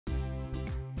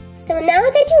So now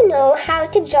that you know how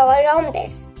to draw a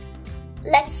rhombus,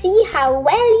 let's see how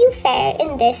well you fare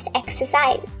in this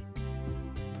exercise.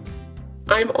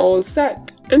 I'm all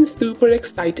set and super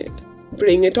excited.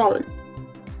 Bring it on.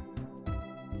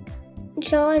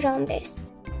 Draw a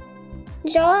rhombus.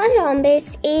 Draw a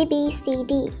rhombus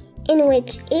ABCD in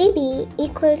which AB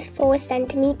equals 4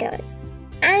 centimeters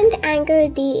and angle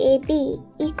DAB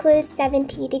equals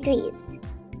 70 degrees.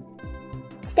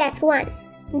 Step 1.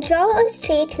 Draw a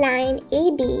straight line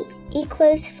AB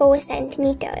equals 4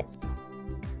 centimeters.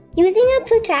 Using a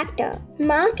protractor,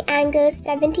 mark angle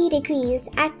 70 degrees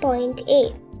at point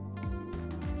A.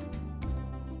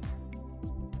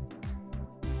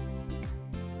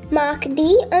 Mark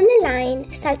D on the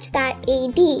line such that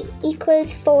AD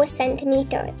equals 4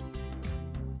 centimeters.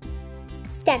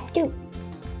 Step 2.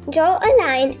 Draw a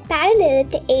line parallel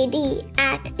to AD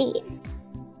at B.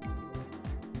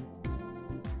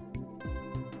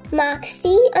 Mark C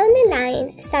on the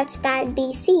line such that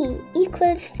BC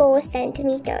equals 4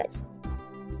 centimeters.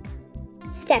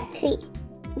 Step 3.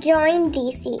 Join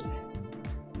DC.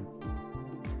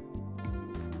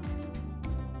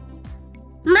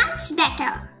 Much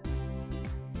better!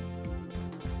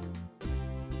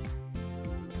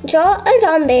 Draw a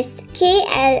rhombus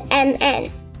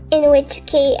KLMN in which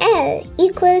KL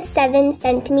equals 7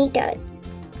 centimeters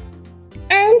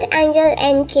and angle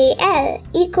NKL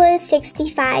equals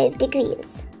 65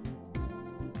 degrees.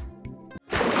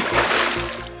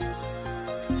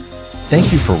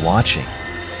 Thank you for watching.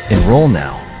 Enroll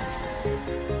now.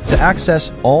 To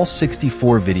access all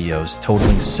 64 videos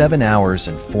totaling 7 hours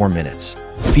and 4 minutes,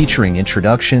 featuring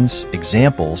introductions,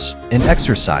 examples, and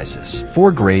exercises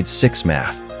for grade 6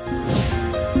 math.